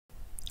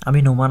আমি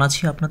নোমান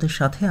আছি আপনাদের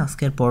সাথে।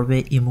 আজকের পর্বে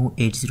ইমু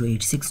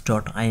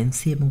 8086.inc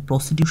এবং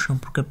প্রসিডিউর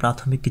সম্পর্কে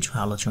প্রাথমিক কিছু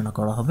আলোচনা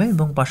করা হবে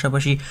এবং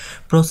পাশাপাশি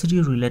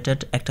প্রসিডিউর রিলেটেড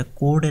একটা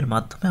কোডের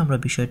মাধ্যমে আমরা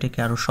বিষয়টাকে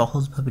আরও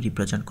সহজভাবে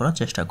রিপ্রেজেন্ট করার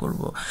চেষ্টা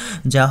করব।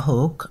 যা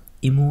হোক,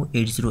 ইমু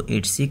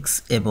 8086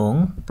 এবং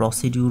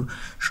প্রসিডিউর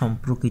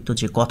সম্পর্কিত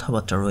যে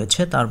কথাবার্তা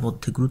রয়েছে তার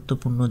মধ্যে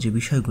গুরুত্বপূর্ণ যে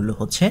বিষয়গুলো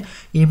হচ্ছে,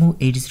 ইমু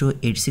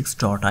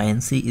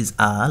 8086.inc is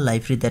a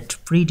library that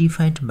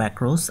predefined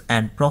macros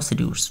and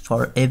procedures for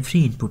every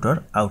input or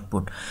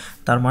output।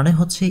 তার মানে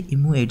হচ্ছে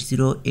ইমু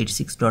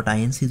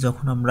 8086.inc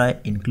যখন আমরা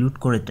ইনক্লুড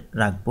করে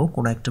রাখবো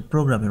কোনো একটা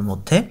প্রোগ্রামের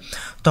মধ্যে,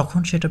 তখন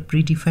সেটা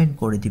প্রিডিফাইন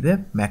করে দিবে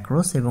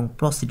ম্যাক্রোস এবং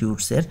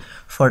প্রসিডিউরসের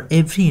ফর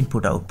এভরি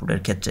ইনপুট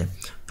আউটপুটের ক্ষেত্রে।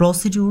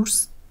 প্রসিডিউরস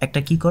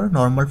একটা কি করে,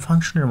 নর্মাল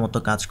ফাংশনের মতো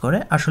কাজ করে।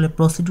 আসলে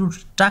procedure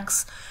task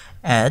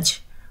as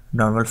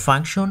normal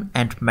function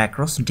and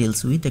macOS deals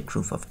with a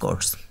group of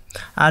codes.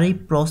 আর এই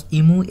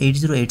ইমু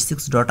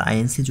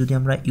 8086.inc যদি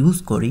আমরা ইউজ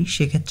করি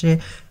সেক্ষেত্রে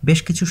বেশ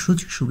কিছু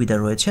সুযোগ সুবিধা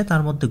রয়েছে।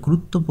 তার মধ্যে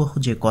গুরুত্ববহ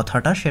যে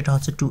কথাটা সেটা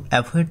হচ্ছে to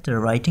avoid the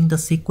writing the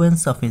sequence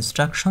of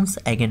instructions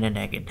again and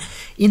again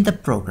in the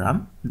programme,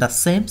 the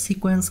same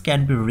sequence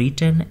can be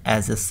written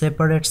as a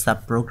separate sub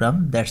programme,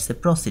 that's a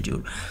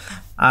procedure.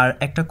 আর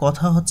একটা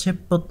কথা হচ্ছে,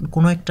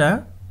 কোনো একটা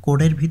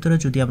কোডের ভিতরে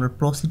যদি আমরা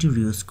প্রসিডিউর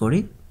ইউজ করি,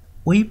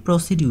 ওই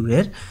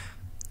প্রসিডিউরের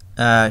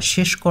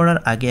শেষ করার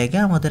আগে আগে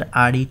আমাদের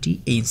আরইটি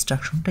এই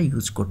ইনস্ট্রাকশনটা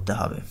ইউজ করতে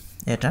হবে,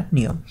 এটা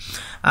নিয়ম।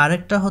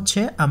 আরেকটা হচ্ছে,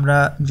 আমরা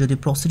যদি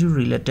প্রসিডিউর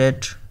রিলেটেড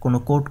কোনো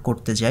কোড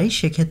করতে যাই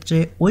সেক্ষেত্রে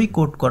ওই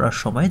কোড করার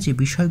সময় যে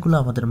বিষয়গুলো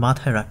আমাদের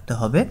মাথায় রাখতে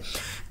হবে,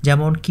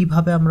 যেমন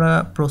কিভাবে আমরা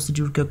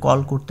প্রসিডিউরকে কল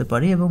করতে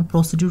পারি এবং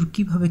প্রসিডিউর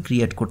কিভাবে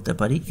ক্রিয়েট করতে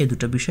পারি, এই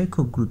দুটো বিষয়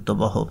খুব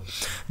গুরুত্ববহ।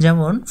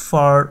 যেমন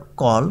ফর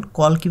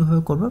কল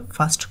কিভাবে করব,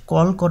 ফার্স্ট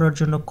কল করার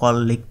জন্য কল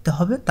লিখতে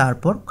হবে,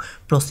 তারপর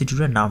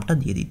প্রসিডিউরের নামটা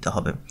দিয়ে দিতে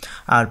হবে।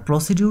 আর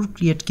প্রসিডিউর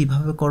ক্রিয়েট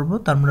কিভাবে করব,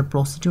 তার মানে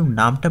প্রসিডিউর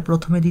নামটা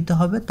প্রথমে দিতে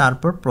হবে,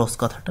 তারপর প্রস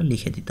কথাটা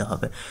লিখে দিতে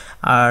হবে।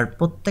 আর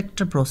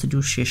প্রত্যেকটা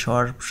প্রসিডিউর শেষ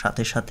হওয়ার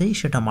সাথে সাথেই,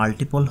 সেটা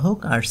মাল্টিপল হোক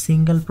আর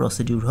সিঙ্গেল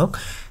প্রসিডিউর হোক,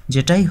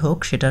 যেটাই হোক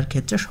সেটার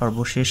ক্ষেত্রে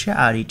সর্বশেষে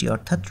আরইটি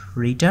অর্থাৎ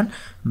রিটার্ন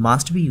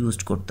মাস্ট বি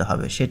ইউজড করতে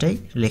হবে। সেটাই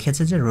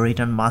লিখেছে যে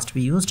return must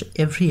be used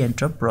every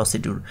enter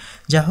procedure.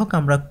 যা হোক,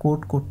 আমরা কোড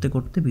করতে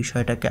করতে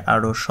বিষয়টাকে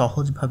আরও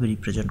সহজভাবে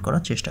রিপ্রেজেন্ট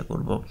করার চেষ্টা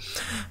করব।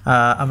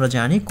 আমরা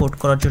জানি কোড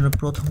করার জন্য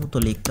প্রথমত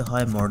লিখতে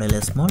হয় মডেল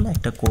স্মল।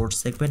 একটা কোড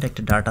সেগমেন্ট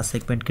একটা ডাটা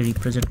সেগমেন্টকে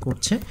রিপ্রেজেন্ট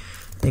করছে।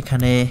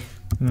 এখানে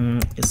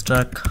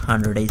স্ট্রাক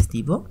 100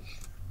 দিব।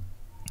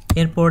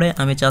 এরপরে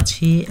আমি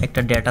চাচ্ছি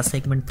একটা ডেটা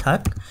সেগমেন্ট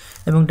থাক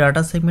এবং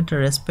ডাটা সেগমেন্টের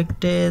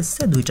রেসপেক্টে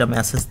দুইটা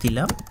মেসেজ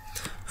দিলাম।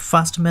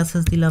 ফার্স্ট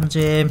মেসেজ দিলাম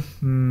যে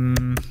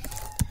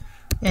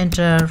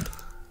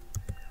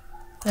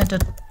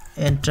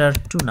এন্টার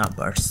টু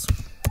নাম্বারস।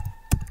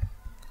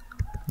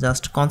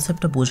 জাস্ট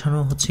কনসেপ্টটা বোঝানো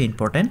হচ্ছে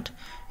ইম্পর্টেন্ট।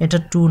 এটা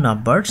 2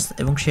 নাম্বারস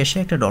এবং শেষে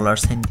একটা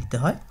 $সাইন দিতে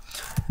হয়।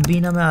 বি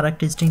নামে আর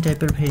একটা স্ট্রিং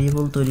টাইপের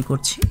ভেরিয়েবল তৈরি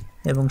করছি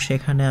এবং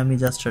সেখানে আমি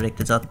জাস্ট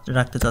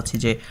রাখতে চাচ্ছি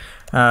যে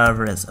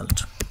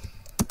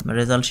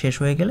রেজাল্ট শেষ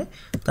হয়ে গেলে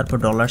তারপর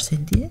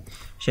 $সাইন দিয়ে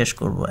শেষ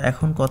করব।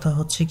 এখন কথা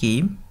হচ্ছে কি,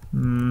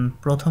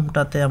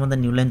 প্রথমটাতে আমাদের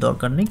নিউলাইন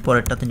দরকার নেই,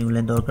 পরেরটাতে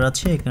নিউলাইন দরকার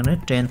আছে। এখানে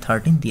 10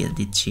 13 দিয়ে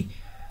দিচ্ছি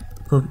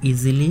খুব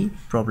ইজিলি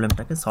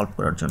প্রবলেমটাকে সলভ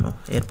করার জন্য।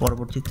 এর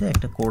পরবর্তীতে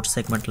একটা কোড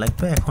সেগমেন্ট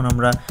লাগবে। এখন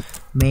আমরা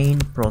মেইন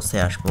প্রসে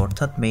আসবো,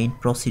 অর্থাৎ মেইন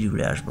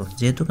প্রসিডিউরে আসবো।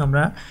 যেহেতু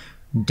আমরা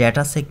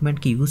ডেটা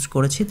সেগমেন্টকে ইউজ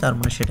করেছি তার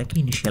মানে সেটাকে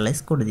ইনিশিয়ালাইজ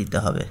করে দিতে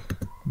হবে।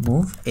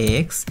 Move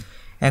x.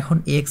 এখন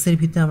এক্স এর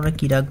ভিতরে আমরা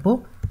কি রাখবো,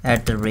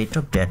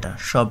 @of data।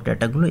 সব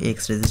ডাটাগুলো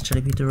এক্স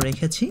রেজিস্টারের ভিতরে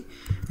রেখেছি।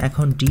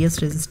 এখন ডিএস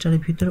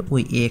রেজিস্টারের ভিতরে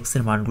ওই এক্স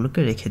এর মানগুলোকে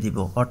রেখে দিব,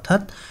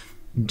 অর্থাৎ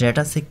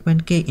ডেটা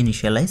সেগমেন্টকে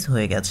ইনিশিয়ালাইজ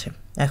হয়ে গেছে।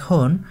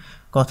 এখন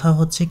কথা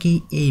হচ্ছে কি,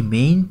 এই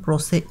মেইন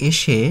প্রসে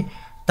এসে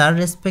তার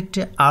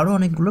রেসপেক্টে আরও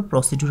অনেকগুলো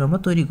প্রসিডিউর আমরা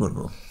তৈরি করব।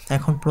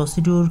 এখন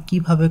প্রসিডিউর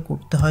কিভাবে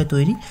করতে হয়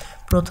তৈরি,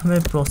 প্রথমে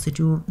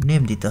প্রসিডিউর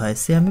নেম দিতে হয়।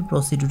 সে আমি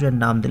প্রসিডিউরের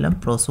নাম দিলাম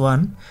প্রস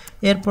 1,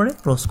 এরপরে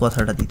প্রস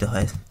কথাটা দিতে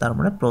হয়, তার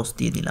মানে প্রস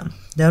দিয়ে দিলাম।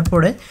 দেওয়ার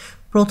পরে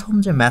প্রথম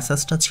যে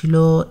মেসেজটা ছিল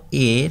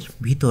এর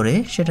ভিতরে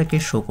সেটাকে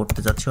শো করতে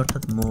যাচ্ছে,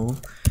 অর্থাৎ move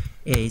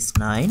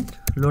H9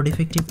 load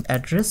effective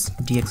address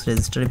dx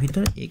রেজিস্টারের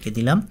ভিতরে একে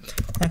দিলাম।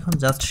 এখন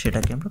জাস্ট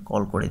সেটাকে আমরা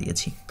কল করে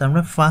দিয়েছি, তার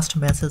মানে ফার্স্ট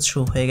মেসেজ শো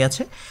হয়ে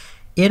গেছে।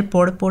 এর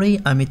পরেই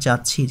আমি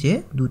চাচ্ছি যে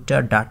দুটা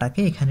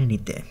ডাটাকে এখানে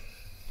নিতে।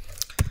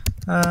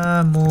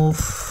 মুভ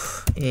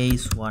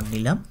H1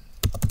 নিলাম,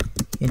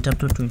 ইন্টার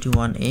টু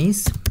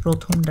 21H।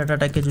 প্রথম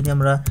ডাটাটাকে যদি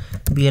আমরা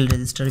বিএল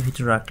রেজিস্টারের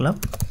ভিতরে রাখলাম,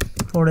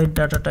 পরের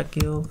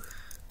ডাটাটাকেও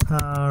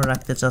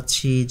রাখতে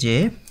চাচ্ছি যে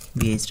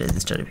বিএইচ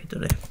রেজিস্টারের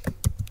ভিতরে,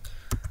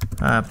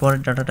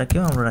 পরের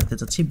ডাটাটাকেও আমরা রাখতে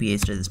চাচ্ছি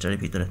বিএইচ রেজিস্টারের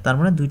ভিতরে। তার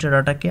মানে দুইটা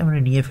ডাটাকে আমরা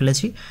নিয়ে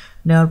ফেলেছি।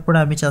 নেওয়ার পরে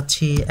আমি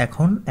চাচ্ছি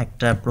এখন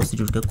একটা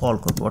প্রসিডিউরকে কল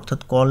করব, অর্থাৎ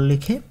কল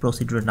লিখে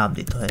প্রসিডিউরের নাম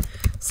দিতে হয়।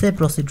 সে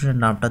প্রসিডিউরের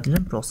নামটা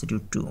দিলাম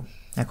প্রসিডিউর 2।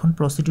 এখন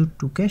প্রসিডিউর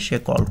 2কে সে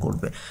কল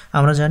করবে।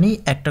 আমরা জানি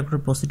একটা করে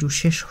প্রসিডিউর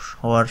শেষ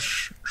হওয়ার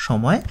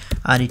সময়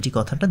আরইটি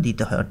কথাটা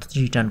দিতে হয়, অর্থাৎ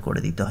রিটার্ন করে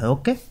দিতে হয়।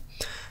 ওকে,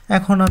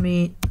 এখন আমি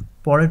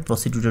পরের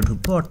প্রসিডিউরে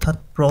ঢুকবো, অর্থাৎ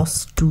প্রস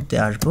 2তে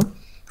আসবো।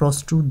 প্রস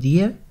 2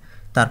 দিয়ে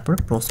তারপর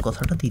প্রস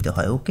কথাটা দিতে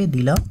হয়। ওকে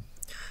দিলাম।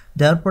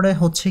 দেওয়ার পরে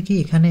হচ্ছে কি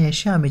এখানে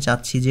এসে আমি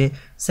চাচ্ছি যে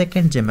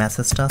সেকেন্ড যে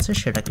মেসেজটা আছে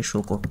সেটাকে শো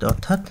করতে,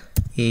 অর্থাৎ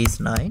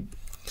H9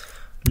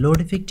 লোড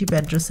ইফেক্টিভ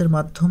অ্যাড্রেসের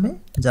মাধ্যমে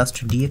জাস্ট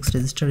ডিএক্স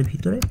রেজিস্টারের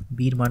ভিতরে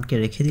বির মানকে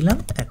রেখে দিলাম,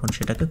 এখন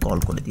সেটাকে কল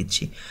করে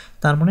দিচ্ছি।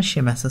 তার মানে সে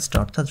মেসেজটা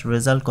অর্থাৎ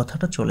রেজাল্ট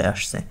কথাটা চলে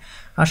আসছে।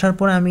 আসার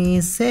পরে আমি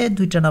সে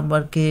দুইটা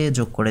নাম্বারকে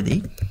যোগ করে দিই,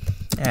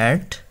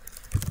 অ্যাড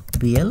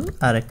বিএল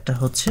আর একটা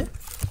হচ্ছে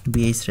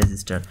বিএইচ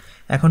রেজিস্টার।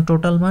 এখন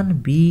টোটাল মান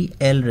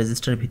বিএল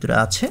রেজিস্টারের ভিতরে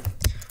আছে,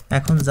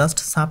 এখন জাস্ট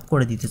সাব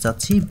করে দিতে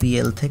চাচ্ছি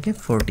বিএল থেকে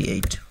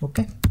 48।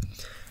 ওকে,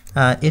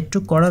 একটু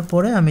করার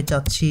পরে আমি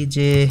চাচ্ছি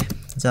যে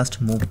জাস্ট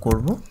মুভ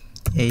করব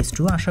H2।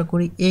 আশা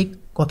করি এই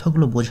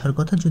কথাগুলো বোঝার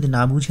কথা, যদি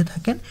না বুঝে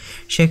থাকেন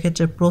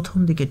সেক্ষেত্রে প্রথম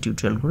দিকে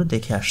টিউটোরিয়ালগুলো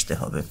দেখে আসতে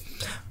হবে।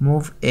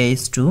 মুভ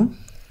H2,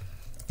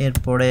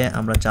 এরপরে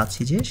আমরা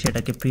চাচ্ছি যে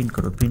সেটাকে প্রিন্ট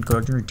করব। প্রিন্ট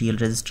করার জন্য ডিএল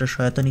রেজিস্টার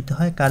সহায়তা নিতে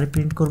হয়। কারে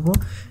প্রিন্ট করব?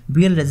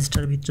 বিএল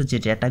রেজিস্টারের ভিতরে যে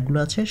ডেটাগুলো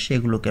আছে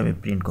সেগুলোকে আমি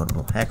প্রিন্ট করব।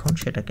 এখন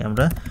সেটাকে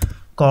আমরা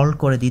কল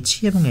করে দিচ্ছি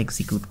এবং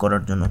এক্সিকিউট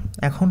করার জন্য।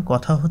 এখন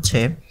কথা হচ্ছে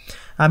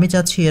আমি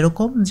চাচ্ছি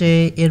এরকম যে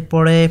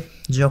এরপরে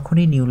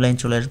যখনই নিউ লাইন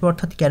চলে আসবে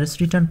অর্থাৎ ক্যারেজ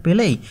রিটার্ন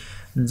পেলেই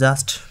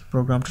জাস্ট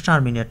প্রোগ্রামটা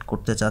টার্মিনেট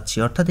করতে চাচ্ছি,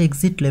 অর্থাৎ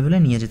এক্সিট লেভেলে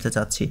নিয়ে যেতে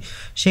চাচ্ছি।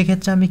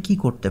 সেক্ষেত্রে আমি কি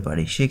করতে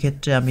পারি?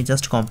 সেক্ষেত্রে আমি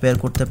জাস্ট কম্পেয়ার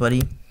করতে পারি।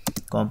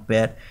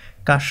 কম্পেয়ার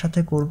কার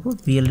সাথে করব?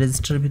 বিএল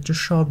রেজিস্টারের ভিতরে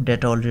সব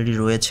ডেটা অলরেডি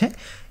রয়েছে,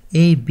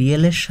 এই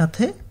বিএল এর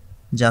সাথে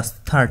জাস্ট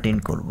 13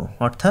 করব,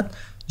 অর্থাৎ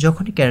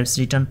যখনই ক্যারেজ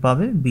রিটার্ন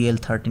পাবে বিএল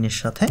 13 এর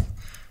সাথে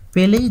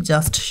পেলেই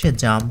জাস্ট সে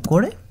জাম্প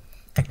করে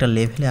একটা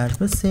লেভেলে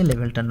আসবে, সে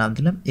লেভেলটার নাম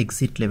দিলাম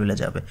এক্সিট লেভেলে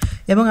যাবে।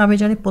 এবং আমি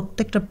জানি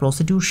প্রত্যেকটা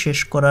প্রসিডিউর শেষ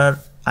করার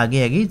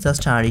আগেই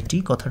জাস্ট আরইটি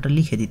কথাটা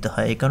লিখে দিতে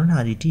হয়, এই কারণে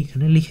আরইটি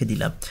এখানে লিখে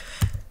দিলাম।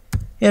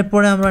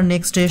 এরপরে আমরা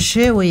নেক্সট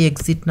এসে ওই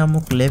এক্সিট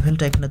নামক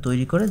লেভেলটা এখানে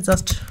তৈরি করে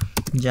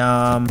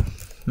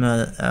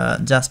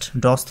জাস্ট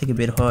ডস থেকে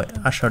বের হয়ে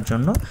আসার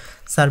জন্য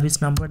সার্ভিস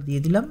নাম্বার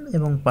দিয়ে দিলাম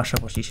এবং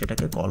পাশাপাশি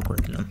সেটাকে কল করে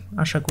দিলাম।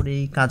 আশা করি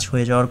কাজ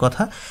হয়ে যাওয়ার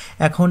কথা।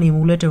 এখন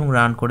ইমুলেট এবং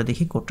রান করে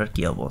দেখি কোডটার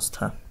কী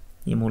অবস্থা।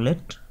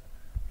 Emulate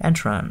and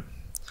run.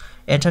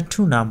 এটা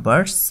 2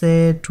 নাম্বারস, সে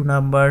 2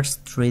 নাম্বারস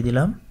 3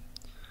 দিলাম,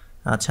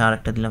 আচ্ছা আর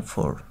একটা দিলাম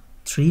 4,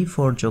 3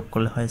 4 যোগ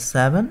করলে হয়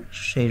 7,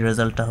 সেই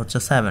রেজাল্টটা হচ্ছে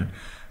 7।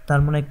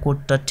 তার মানে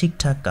কোডটা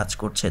ঠিকঠাক কাজ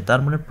করছে। তার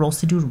মানে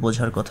প্রসিডিউর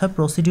বোঝার কথা।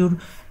 প্রসিডিউর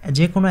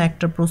যে কোনো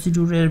একটা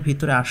প্রসিডিউরের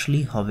ভিতরে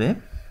আসলেই হবে।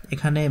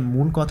 এখানে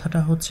মূল কথাটা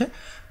হচ্ছে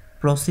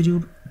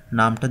প্রসিডিউর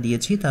নামটা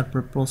দিয়েছি, তারপর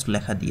পোস্ট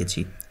লেখা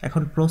দিয়েছি।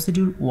 এখন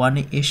প্রসিডিউর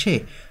 1-এ এসে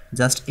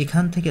জাস্ট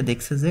এখান থেকে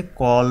দেখছে যে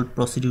কল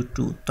প্রসিডিউর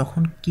 2,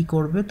 তখন কি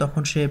করবে?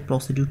 তখন সে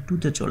প্রসিডিউর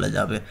 2-তে চলে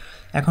যাবে।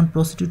 এখন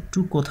প্রসিডিউর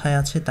 2 কোথায়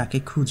আছে তাকে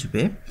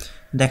খুঁজবে।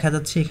 দেখা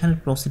যাচ্ছে এখানে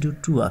প্রসিডিউর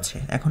 2 আছে।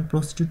 এখন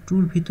প্রসিডিউর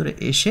 2-র ভিতরে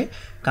এসে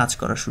কাজ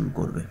করা শুরু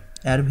করবে।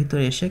 এর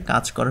ভিতরে এসে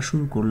কাজ করা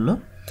শুরু করলো।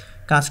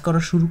 কাজ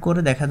করা শুরু করে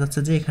দেখা যাচ্ছে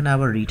যে এখানে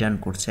আবার রিটার্ন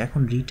করছে।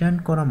 এখন রিটার্ন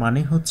করা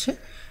মানে হচ্ছে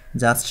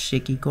জাস্ট সে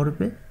কী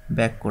করবে?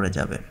 ব্যাক করে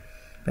যাবে।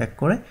 ব্যাক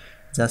করে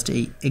জাস্ট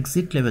এই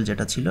এক্সিট লেভেল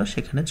যেটা ছিল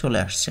সেখানে চলে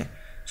আসছে।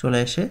 চলে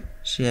এসে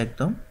সে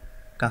একদম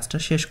কাজটা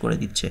শেষ করে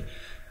দিচ্ছে।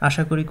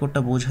 আশা করি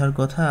কোডটা বোঝার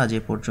কথা। আজ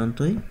এ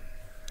পর্যন্তই।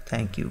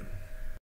 Thank you.